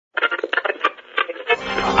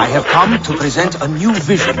I have come to present a new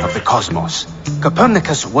vision of the cosmos.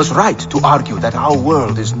 Copernicus was right to argue that our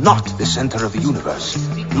world is not the center of the universe.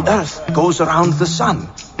 The Earth goes around the sun.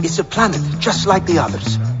 It's a planet just like the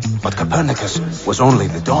others. But Copernicus was only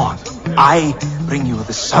the dawn. I bring you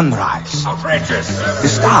the sunrise. Outrageous! The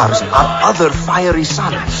stars are other fiery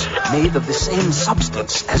suns made of the same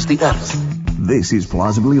substance as the Earth. This is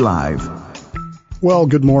Plausibly Live. Well,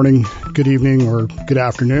 good morning, good evening, or good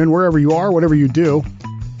afternoon, wherever you are, whatever you do.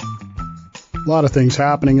 A lot of things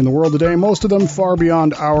happening in the world today, most of them far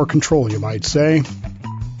beyond our control, you might say.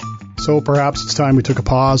 So perhaps it's time we took a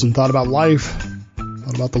pause and thought about life,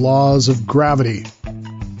 thought about the laws of gravity.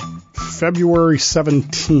 February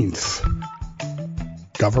 17th.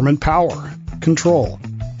 Government power, control,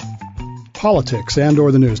 politics, and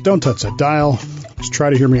or the news. Don't touch that dial. Just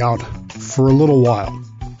try to hear me out for a little while.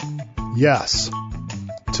 Yes.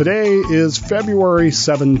 Today is February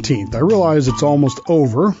 17th. I realize it's almost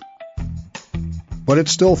over, but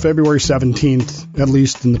it's still February 17th, at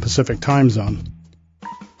least in the Pacific time zone.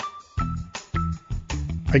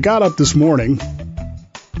 I got up this morning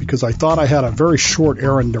because I thought I had a very short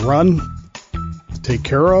errand to run, to take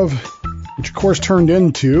care of, which of course turned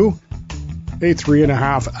into a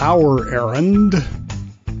 3.5-hour errand,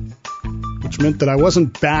 which meant that I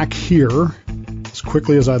wasn't back here as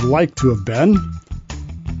quickly as I'd like to have been,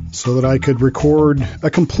 so that I could record a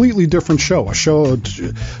completely different show, a show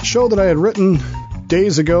that I had written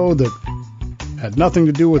days ago that had nothing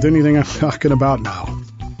to do with anything I'm talking about now,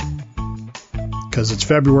 because it's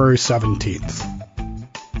February 17th.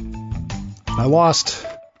 I lost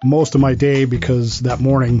most of my day because that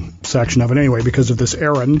morning section of it anyway, because of this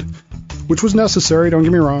errand, which was necessary, don't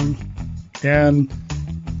get me wrong, and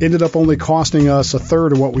ended up only costing us a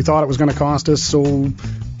third of what we thought it was going to cost us. So,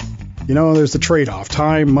 you know, there's the trade-off.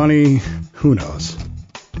 Time, money, who knows.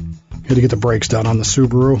 Had to get the brakes done on the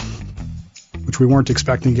Subaru, which we weren't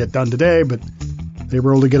expecting to get done today, but they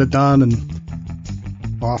were able to get it done,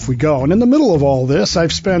 and off we go. And in the middle of all this,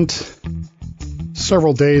 I've spent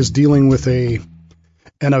several days dealing with an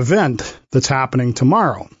event that's happening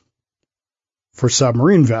tomorrow for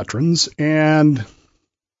submarine veterans, and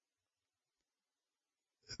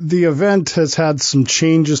the event has had some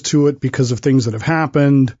changes to it because of things that have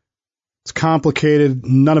happened. It's complicated.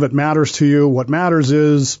 None of it matters to you. What matters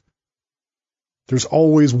is there's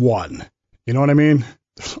always one. You know what I mean?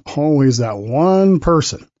 There's always that one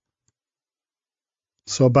person.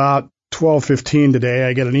 So about 12:15 today,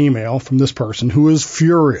 I get an email from this person who is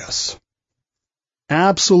furious.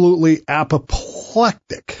 Absolutely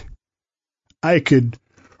apoplectic. I could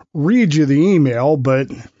read you the email, but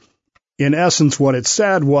in essence, what it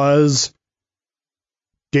said was,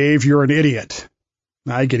 Dave, you're an idiot.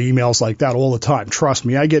 I get emails like that all the time. Trust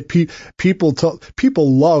me, I get people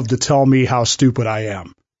love to tell me how stupid I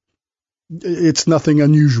am. It's nothing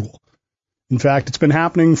unusual. In fact, it's been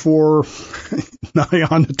happening for nigh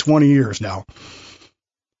on to 20 years now.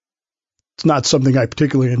 It's not something I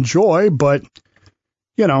particularly enjoy, but,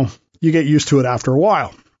 you know, you get used to it after a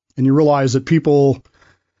while. And you realize that people,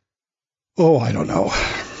 I don't know,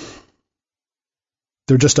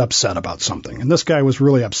 they're just upset about something. And this guy was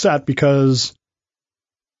really upset because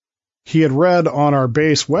he had read on our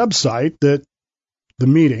base website that the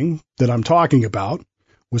meeting that I'm talking about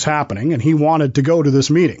was happening, and he wanted to go to this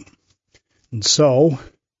meeting. And so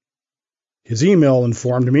his email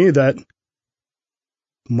informed me that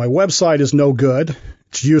my website is no good.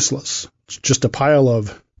 It's useless. It's just a pile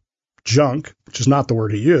of junk, which is not the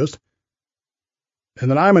word he used. And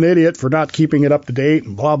that I'm an idiot for not keeping it up to date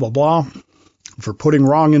and blah, blah, blah, for putting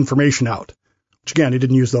wrong information out. Which, again, he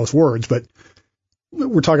didn't use those words, but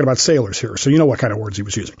we're talking about sailors here, so you know what kind of words he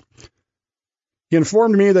was using. He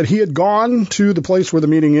informed me that he had gone to the place where the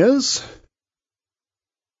meeting is,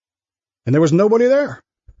 and there was nobody there.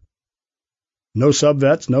 No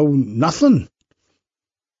subvets, no nothing.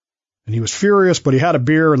 And he was furious, but he had a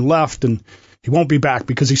beer and left, and he won't be back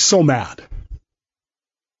because he's so mad.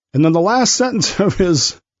 And then the last sentence of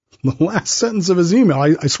his email,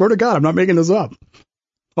 I swear to God, I'm not making this up.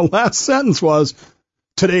 The last sentence was,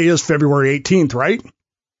 today is February 18th, right?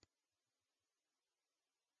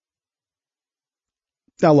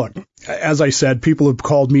 Now, look, as I said, people have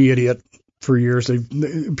called me idiot for years.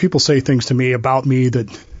 People say things to me about me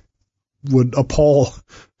that would appall,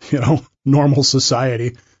 normal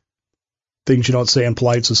society. Things you don't say in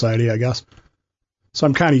polite society, I guess. So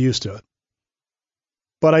I'm kind of used to it.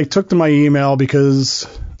 But I took to my email because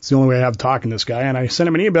it's the only way I have talking to this guy, and I sent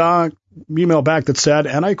him an email back that said,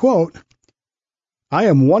 and I quote, I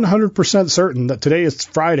am 100% certain that today is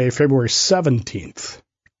Friday, February 17th.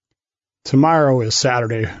 Tomorrow is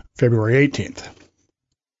Saturday, February 18th.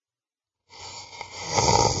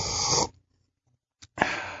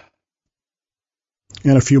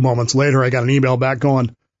 And a few moments later, I got an email back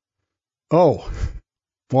going, oh,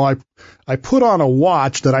 well, I put on a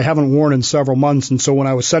watch that I haven't worn in several months, and so when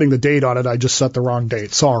I was setting the date on it, I just set the wrong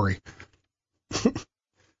date. Sorry.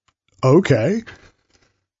 Okay.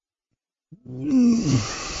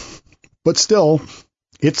 But still,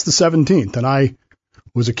 it's the 17th, and I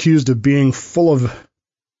was accused of being full of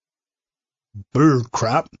bird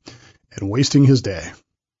crap and wasting his day.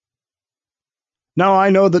 Now, I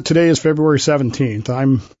know that today is February 17th.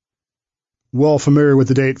 I'm well familiar with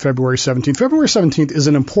the date, February 17th. February 17th is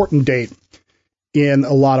an important date in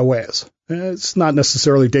a lot of ways. It's not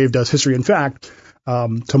necessarily Dave Does History. In fact,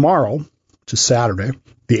 tomorrow, which is Saturday,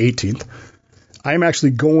 the 18th, I'm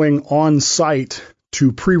actually going on site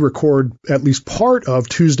to pre-record at least part of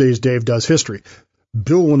Tuesday's Dave Does History.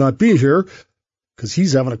 Bill will not be here because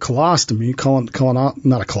he's having a colostomy,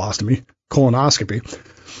 colonoscopy.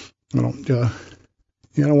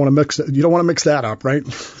 You don't want to mix that. You don't want to mix that up, right?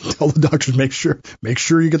 Tell the doctors make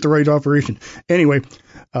sure you get the right operation. Anyway,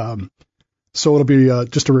 so it'll be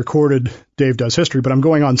just a recorded Dave Does History, but I'm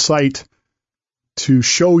going on site to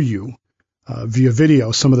show you via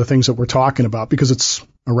video some of the things that we're talking about because it's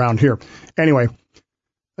around here. Anyway,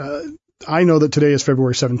 I know that today is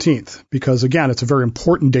February 17th because, again, it's a very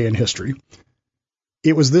important day in history.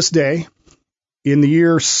 It was this day in the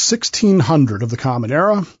year 1600 of the Common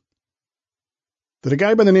Era that a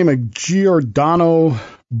guy by the name of Giordano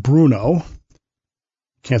Bruno,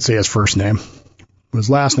 can't say his first name, his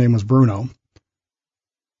last name was Bruno,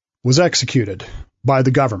 was executed by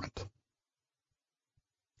the government.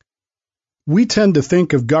 We tend to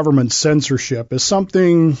think of government censorship as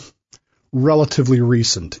something relatively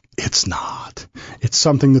recent. It's not. It's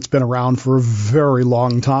something that's been around for a very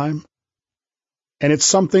long time. And it's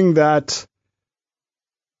something that,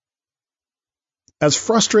 as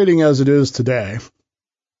frustrating as it is today,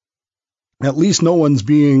 at least no one's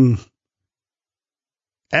being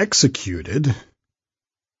executed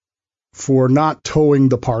for not towing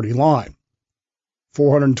the party line.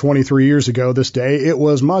 423 years ago this day, it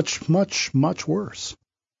was much, much, much worse.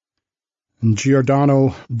 And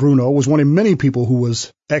Giordano Bruno was one of many people who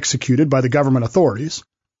was executed by the government authorities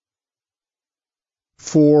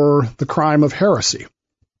for the crime of heresy.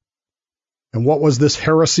 And what was this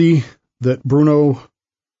heresy that Bruno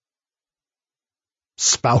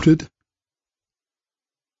spouted?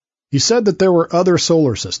 He said that there were other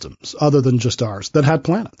solar systems, other than just ours, that had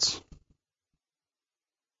planets.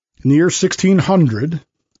 In the year 1600,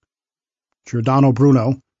 Giordano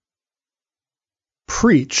Bruno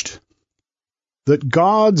preached that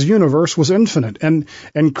God's universe was infinite and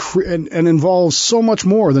involves so much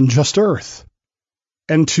more than just Earth.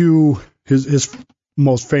 And to his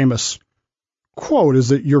most famous quote is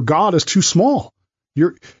that your God is too small.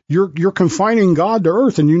 You're confining God to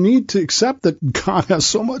Earth, and you need to accept that God has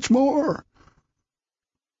so much more.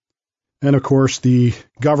 And of course, the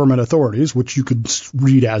government authorities, which you could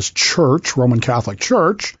read as Church, Roman Catholic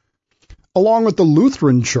Church, along with the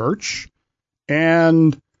Lutheran Church,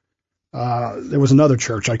 and there was another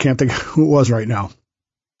church, I can't think who it was right now.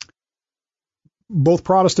 Both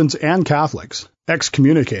Protestants and Catholics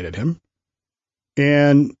excommunicated him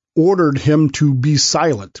and ordered him to be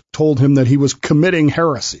silent, told him that he was committing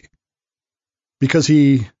heresy because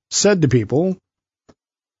he said to people,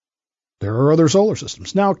 there are other solar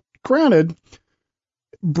systems. Now, granted,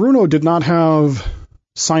 Bruno did not have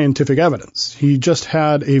scientific evidence. He just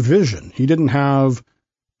had a vision. He didn't have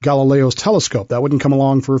Galileo's telescope. That wouldn't come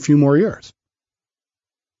along for a few more years.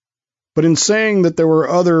 But in saying that there were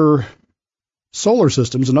other solar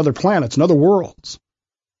systems and other planets and other worlds,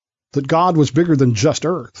 that God was bigger than just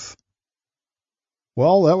Earth,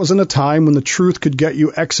 well, that was in a time when the truth could get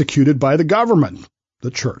you executed by the government, the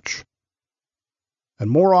church. And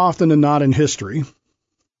more often than not in history,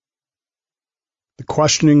 the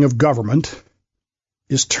questioning of government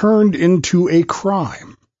is turned into a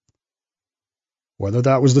crime. Whether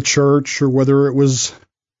that was the church or whether it was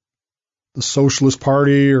the Socialist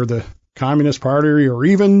Party or the Communist Party or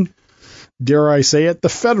even, dare I say it, the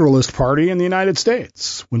Federalist Party in the United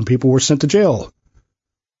States, when people were sent to jail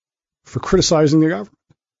for criticizing the government.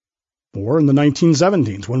 Or in the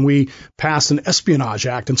 1970s, when we passed an Espionage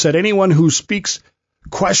Act and said anyone who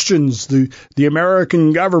questions the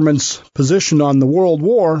American government's position on the World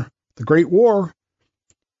War, the Great War,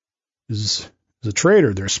 is a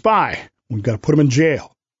traitor, they're a spy. We've got to put them in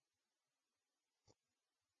jail.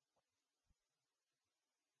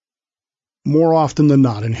 More often than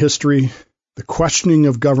not in history, the questioning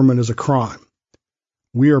of government is a crime.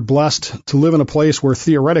 We are blessed to live in a place where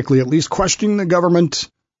theoretically, at least, questioning the government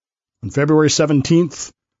on February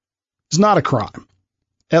 17th is not a crime.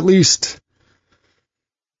 At least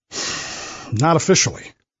Not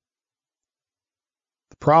officially.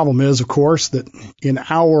 The problem is, of course, that in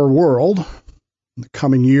our world, in the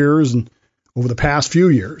coming years and over the past few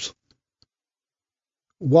years,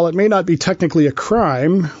 while it may not be technically a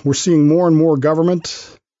crime, we're seeing more and more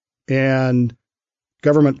government and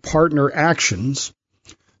government partner actions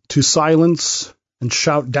to silence and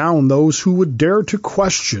shout down those who would dare to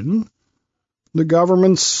question the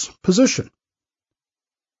government's position.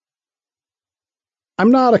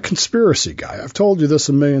 I'm not a conspiracy guy. I've told you this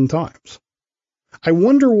a million times. I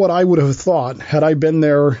wonder what I would have thought had I been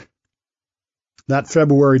there that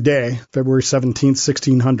February day, February 17th,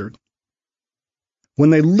 1600, when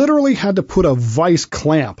they literally had to put a vice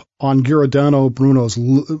clamp on Giordano Bruno's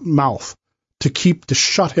mouth to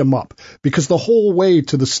shut him up, because the whole way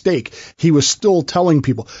to the stake, he was still telling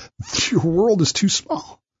people, your world is too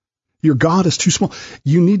small. Your God is too small.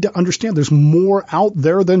 You need to understand there's more out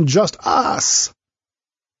there than just us.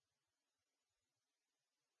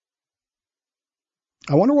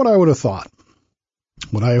 I wonder what I would have thought.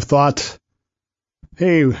 Would I have thought,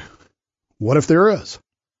 hey, what if there is?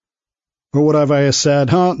 Or would I have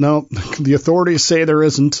said, no, the authorities say there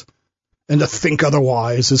isn't, and to think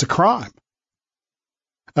otherwise is a crime?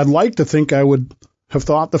 I'd like to think I would have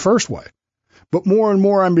thought the first way. But more and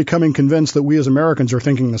more I'm becoming convinced that we as Americans are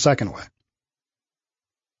thinking the second way.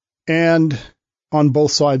 And on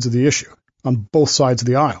both sides of the issue, on both sides of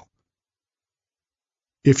the aisle.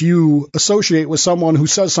 If you associate with someone who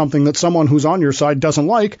says something that someone who's on your side doesn't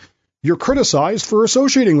like, you're criticized for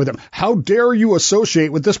associating with them. How dare you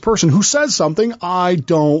associate with this person who says something I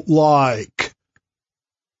don't like?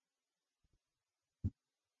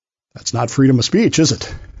 That's not freedom of speech, is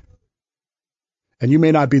it? And you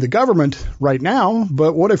may not be the government right now,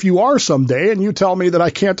 but what if you are someday and you tell me that I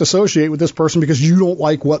can't associate with this person because you don't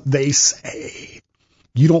like what they say?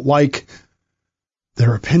 You don't like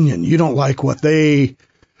their opinion. You don't like what they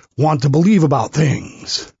want to believe about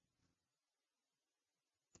things.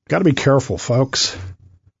 Got to be careful, folks.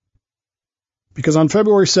 Because on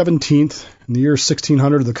February 17th, in the year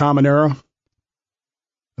 1600 of the Common Era,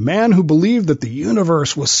 a man who believed that the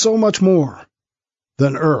universe was so much more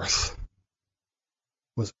than Earth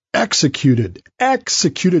was executed,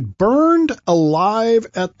 burned alive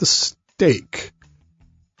at the stake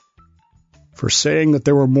for saying that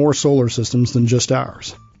there were more solar systems than just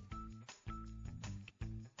ours.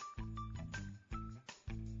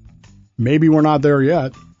 Maybe we're not there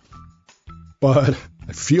yet, but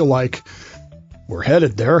I feel like we're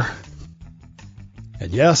headed there.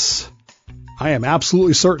 And yes, I am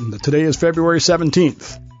absolutely certain that today is February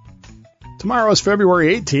 17th. Tomorrow is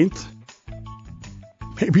February 18th.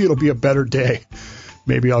 Maybe it'll be a better day.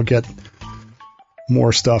 Maybe I'll get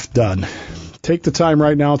more stuff done. Take the time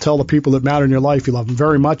right now. Tell the people that matter in your life you love them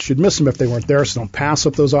very much. You'd miss them if they weren't there, so don't pass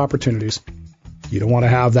up those opportunities. You don't want to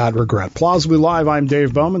have that regret. Plausibly Live, I'm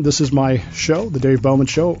Dave Bowman. This is my show, The Dave Bowman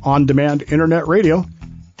Show, on-demand internet radio.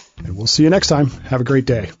 And we'll see you next time. Have a great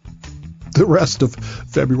day. The rest of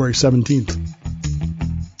February 17th.